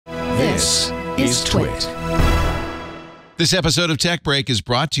This is TWiT. This episode of Tech Break is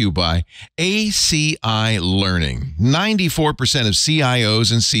brought to you by ACI Learning. 94% of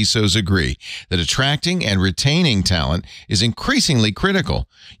CIOs and CISOs agree that attracting and retaining talent is increasingly critical.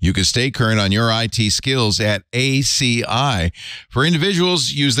 You can stay current on your IT skills at ACI. For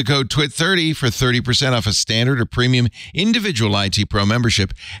individuals, use the code TWIT30 for 30% off a standard or premium individual IT Pro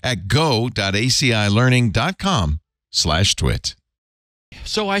membership at go.acilearning.com/twit.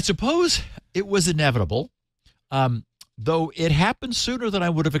 So I suppose it was inevitable, though it happened sooner than I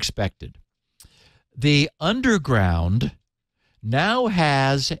would have expected. The underground now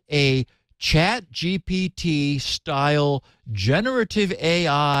has a ChatGPT style generative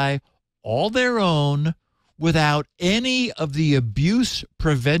AI all their own without any of the abuse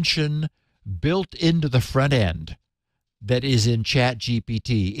prevention built into the front end that is in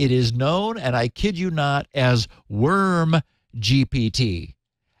ChatGPT. It is known, and I kid you not, as WormGPT,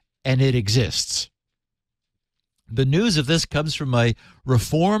 and it exists. The news of this comes from a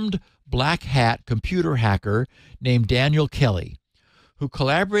reformed black hat computer hacker named Daniel Kelly, who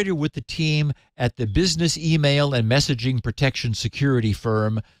collaborated with the team at the business email and messaging protection security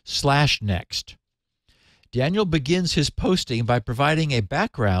firm SlashNext. Daniel begins his posting by providing a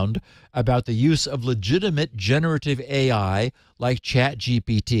background about the use of legitimate generative AI like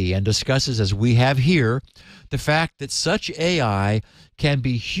ChatGPT and discusses, as we have here, the fact that such AI can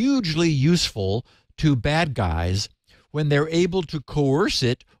be hugely useful to bad guys when they're able to coerce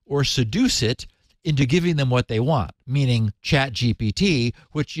it or seduce it into giving them what they want, meaning ChatGPT,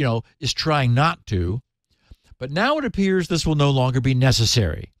 which, is trying not to. But now it appears this will no longer be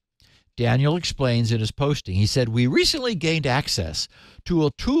necessary. Daniel explains in his posting, he said, "We recently gained access to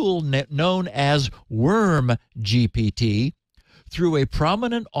a tool known as WormGPT through a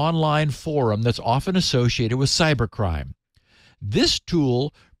prominent online forum that's often associated with cybercrime. This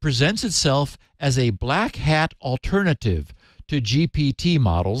tool presents itself as a black hat alternative to GPT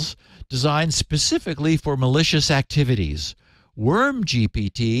models designed specifically for malicious activities.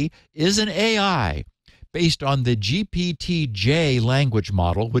 WormGPT is an AI based on the GPT-J language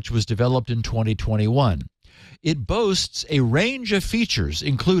model, which was developed in 2021. It boasts a range of features,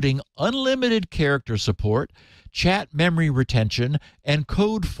 including unlimited character support, chat memory retention, and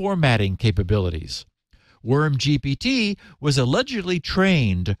code formatting capabilities. WormGPT was allegedly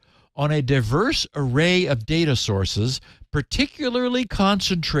trained on a diverse array of data sources, particularly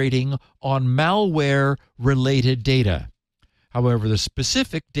concentrating on malware-related data. However, the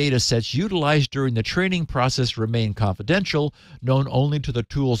specific data sets utilized during the training process remain confidential, known only to the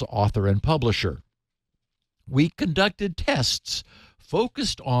tool's author and publisher. We conducted tests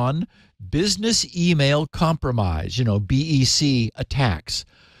focused on business email compromise, BEC attacks,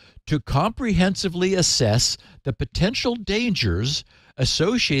 to comprehensively assess the potential dangers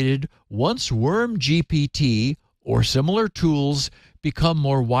associated once WormGPT or similar tools become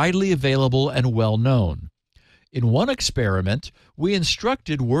more widely available and well known. In one experiment, we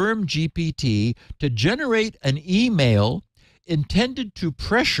instructed WormGPT to generate an email intended to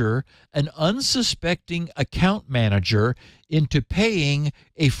pressure an unsuspecting account manager into paying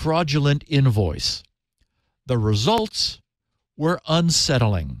a fraudulent invoice. The results were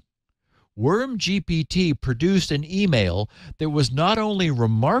unsettling. WormGPT produced an email that was not only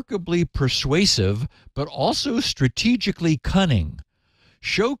remarkably persuasive, but also strategically cunning,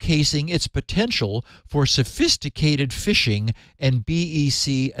 showcasing its potential for sophisticated phishing and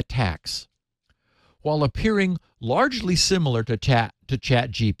BEC attacks. While appearing largely similar to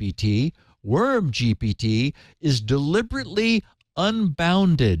ChatGPT, WormGPT is deliberately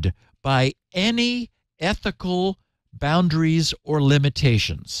unbounded by any ethical boundaries or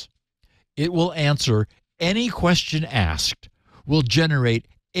limitations. It will answer any question asked, will generate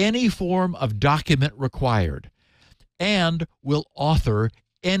any form of document required, and will author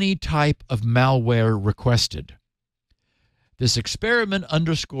any type of malware requested. This experiment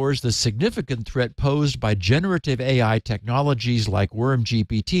underscores the significant threat posed by generative AI technologies like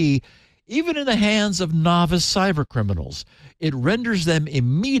WormGPT, even in the hands of novice cybercriminals. It renders them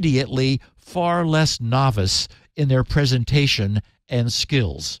immediately far less novice in their presentation and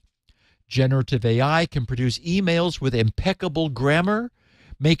skills. Generative AI can produce emails with impeccable grammar,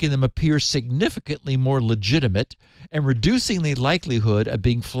 making them appear significantly more legitimate and reducing the likelihood of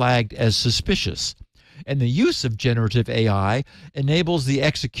being flagged as suspicious. And the use of generative AI enables the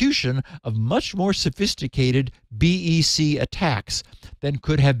execution of much more sophisticated BEC attacks than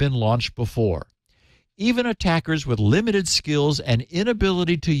could have been launched before. Even attackers with limited skills and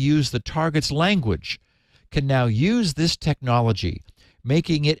inability to use the target's language can now use this technology,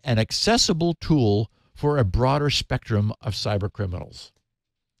 making it an accessible tool for a broader spectrum of cybercriminals.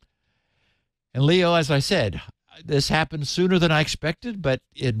 And Leo, as I said, this happened sooner than I expected, but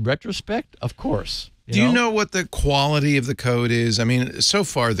in retrospect, of course. Do you know what the quality of the code is? I mean, so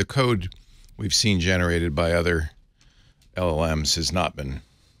far the code we've seen generated by other LLMs has not been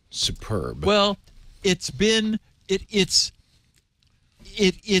superb. Well, it's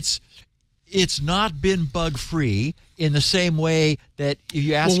not been bug free in the same way that if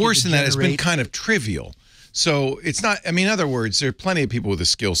you ask. Well, worse than that, it's been kind of trivial. So it's not, I mean, in other words, there are plenty of people with the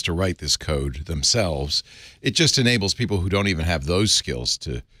skills to write this code themselves. It just enables people who don't even have those skills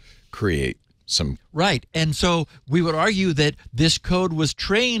to create some. Right. And so we would argue that this code was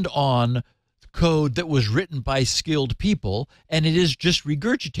trained on code that was written by skilled people, and it is just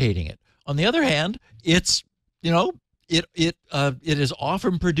regurgitating it. On the other hand, it's, it is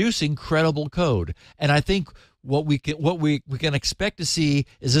often producing credible code. And I think what we can expect to see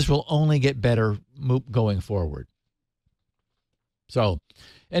is this will only get better going forward. So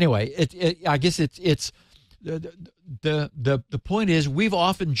anyway, I guess it's the point is, we've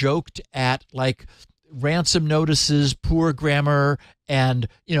often joked at like ransom notices, poor grammar, and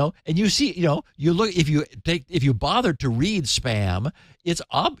you see, you look, if you bother to read spam, it's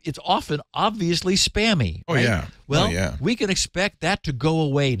often obviously spammy. Oh, right? yeah. Well, we can expect that to go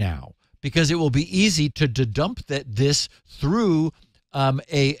away now, because it will be easy to dump this through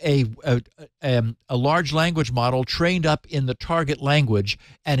a large language model trained up in the target language,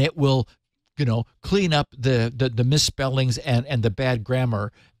 and it will clean up the misspellings and the bad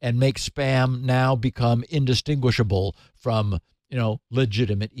grammar, and make spam now become indistinguishable from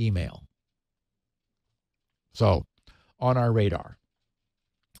legitimate email. So, on our radar.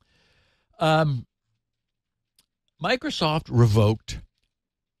 Microsoft revoked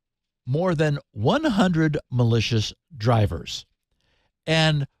more than 100 malicious drivers.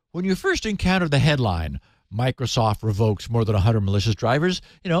 And when you first encounter the headline, Microsoft revokes more than 100 malicious drivers,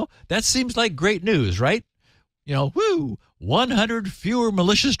 that seems like great news, right? 100 fewer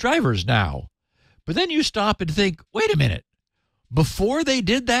malicious drivers now. But then you stop and think, wait a minute. Before they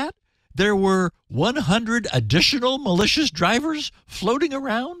did that, there were 100 additional malicious drivers floating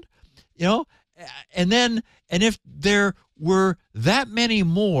around, and if there were that many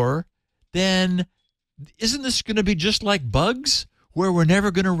more, then isn't this going to be just like bugs, where we're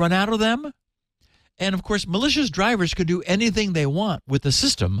never going to run out of them? And of course, malicious drivers could do anything they want with the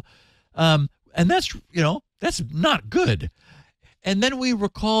system, and that's not good. And then we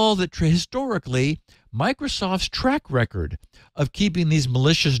recall that historically, Microsoft's track record of keeping these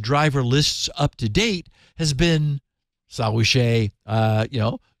malicious driver lists up to date has been, shall we say, a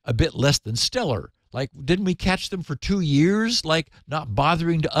bit less than stellar. Like, didn't we catch them for 2 years, like not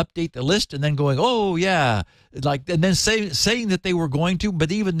bothering to update the list, and then going, oh yeah, like, and then saying that they were going to,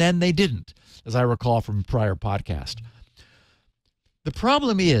 but even then they didn't, as I recall from a prior podcast. The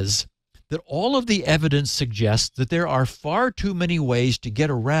problem is that all of the evidence suggests that there are far too many ways to get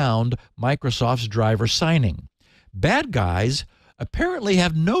around Microsoft's driver signing. Bad guys apparently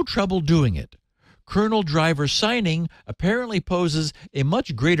have no trouble doing it. Kernel driver signing apparently poses a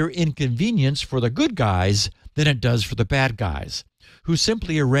much greater inconvenience for the good guys than it does for the bad guys, who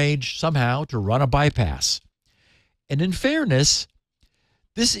simply arrange somehow to run a bypass. And in fairness,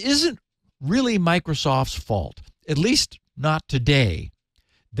 this isn't really Microsoft's fault, at least not today.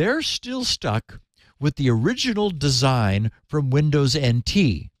 They're still stuck with the original design from Windows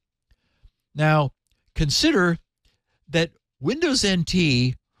NT. Now, consider that Windows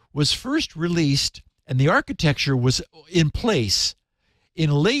NT was first released and the architecture was in place in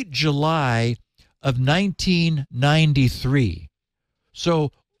late July of 1993.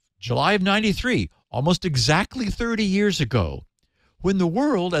 So, July of 93, almost exactly 30 years ago, when the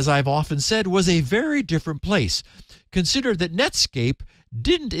world, as I've often said, was a very different place. Consider that Netscape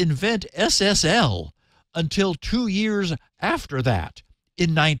didn't invent SSL until 2 years after that,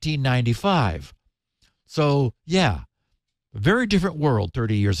 in 1995. So, yeah, a very different world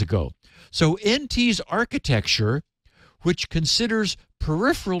 30 years ago. So NT's architecture, which considers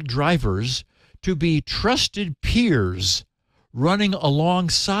peripheral drivers to be trusted peers running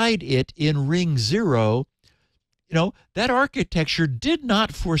alongside it in Ring 0, that architecture did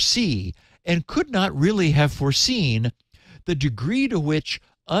not foresee and could not really have foreseen the degree to which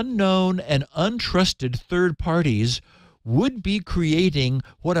unknown and untrusted third parties would be creating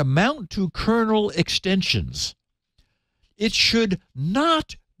what amount to kernel extensions. It should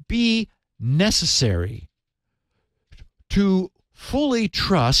not be necessary to fully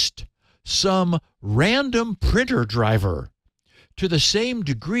trust some random printer driver to the same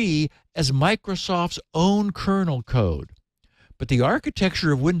degree as Microsoft's own kernel code. But the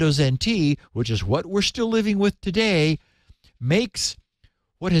architecture of Windows NT, which is what we're still living with today, makes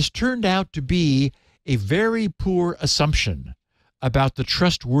what has turned out to be a very poor assumption about the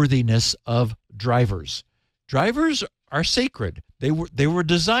trustworthiness of drivers. Drivers are sacred. They were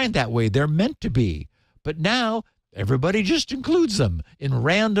designed that way. They're meant to be. But now everybody just includes them in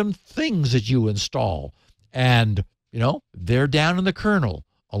random things that you install. And, they're down in the kernel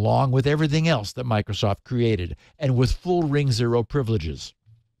along with everything else that Microsoft created and with full Ring 0 privileges.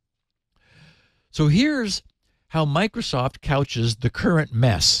 So here's how Microsoft couches the current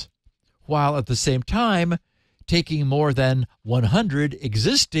mess, while at the same time taking more than 100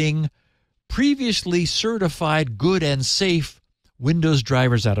 existing, previously certified good and safe Windows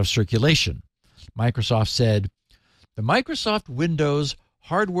drivers out of circulation. Microsoft said, the Microsoft Windows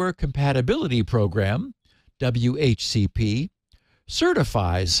Hardware Compatibility Program, WHCP,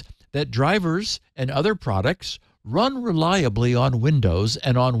 certifies that drivers and other products run reliably on Windows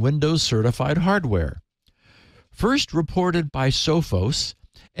and on Windows-certified hardware. First reported by Sophos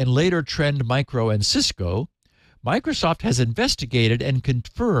and later Trend Micro and Cisco, Microsoft has investigated and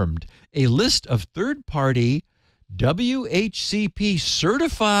confirmed a list of third-party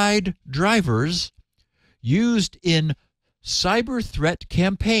WHCP-certified drivers used in cyber threat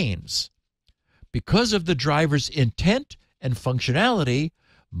campaigns. Because of the driver's intent and functionality,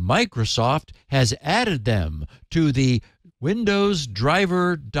 Microsoft has added them to the Windows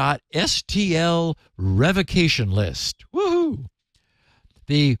Driver.stl revocation list. Woohoo!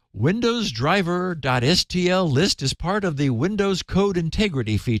 The Windows Driver.stl list is part of the Windows Code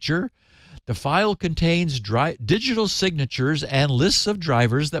Integrity feature. The file contains digital signatures and lists of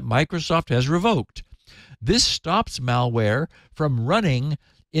drivers that Microsoft has revoked. This stops malware from running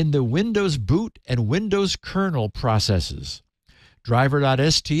in the Windows boot and Windows kernel processes.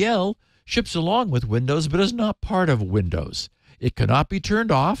 Driver.stl ships along with Windows but is not part of Windows. It cannot be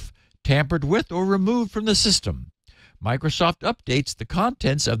turned off, tampered with, or removed from the system. Microsoft updates the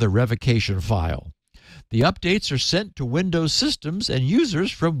contents of the revocation file. The updates are sent to Windows systems and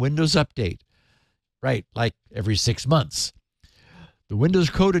users from Windows Update. Right, like every 6 months. The Windows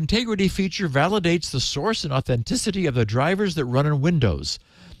Code Integrity feature validates the source and authenticity of the drivers that run in Windows.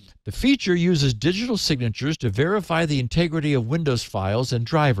 The feature uses digital signatures to verify the integrity of Windows files and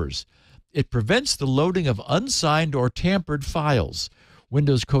drivers. It prevents the loading of unsigned or tampered files.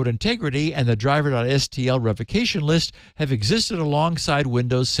 Windows Code Integrity and the Driver.stl revocation list have existed alongside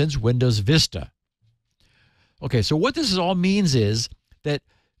Windows since Windows Vista. Okay, so what this all means is that,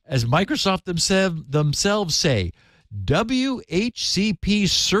 as Microsoft themselves say, WHCP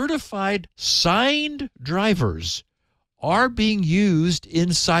certified signed drivers are being used in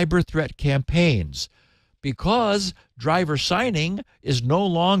cyber threat campaigns. Because driver signing is no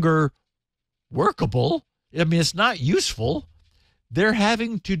longer workable, I mean, it's not useful, they're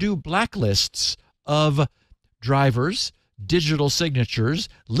having to do blacklists of drivers, digital signatures,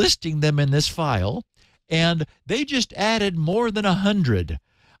 listing them in this file, and they just added more than 100.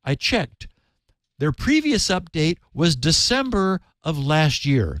 I checked. Their previous update was December of last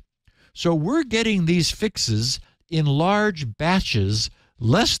year. So we're getting these fixes in large batches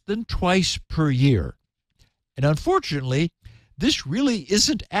less than twice per year. And unfortunately, this really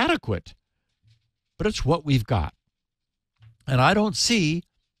isn't adequate, but it's what we've got. And I don't see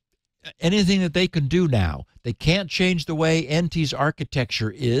anything that they can do now. They can't change the way NT's architecture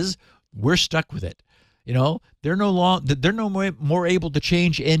is. We're stuck with it. They're no more able to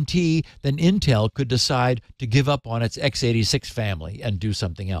change NT than Intel could decide to give up on its x86 family and do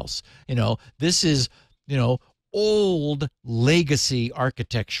something else. This is, old legacy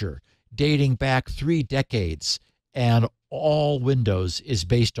architecture dating back 3 decades, and all Windows is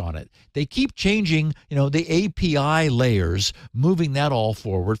based on it. They keep changing, the API layers, moving that all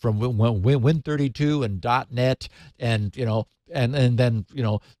forward from Win32 and .NET and, and then,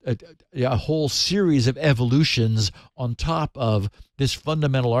 a whole series of evolutions on top of this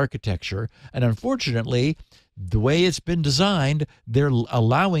fundamental architecture. And unfortunately, the way it's been designed, they're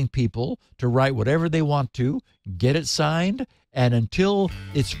allowing people to write whatever they want to, get it signed, and until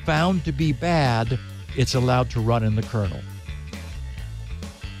it's found to be bad, it's allowed to run in the kernel.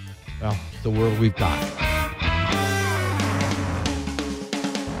 Well, the world we've got.